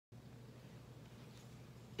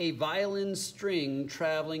A violin string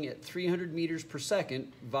traveling at 300 meters per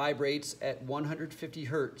second vibrates at 150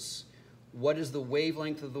 hertz. What is the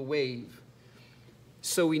wavelength of the wave?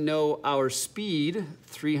 So we know our speed,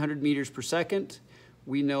 300 meters per second.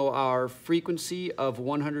 We know our frequency of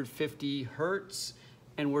 150 hertz,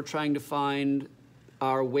 and we're trying to find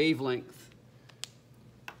our wavelength.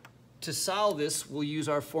 To solve this, we'll use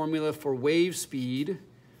our formula for wave speed.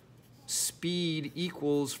 Speed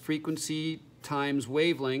equals frequency times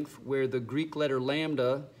wavelength, where the Greek letter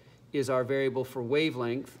lambda is our variable for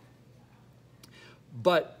wavelength.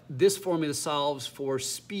 But this formula solves for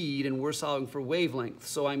speed, and we're solving for wavelength.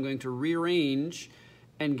 So I'm going to rearrange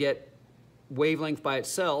and get wavelength by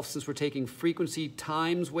itself. Since we're taking frequency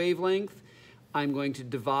times wavelength, I'm going to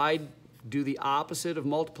do the opposite of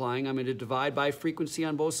multiplying. I'm going to divide by frequency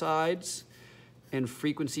on both sides, and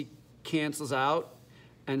frequency cancels out.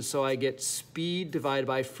 And so I get speed divided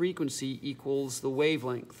by frequency equals the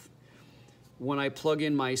wavelength. When I plug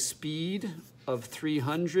in my speed of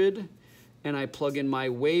 300 and I plug in my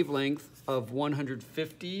wavelength of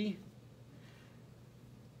 150,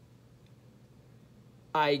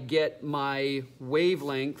 I get my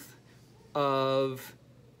wavelength of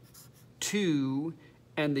 2,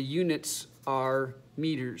 and the units are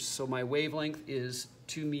meters. So my wavelength is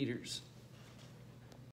 2 meters.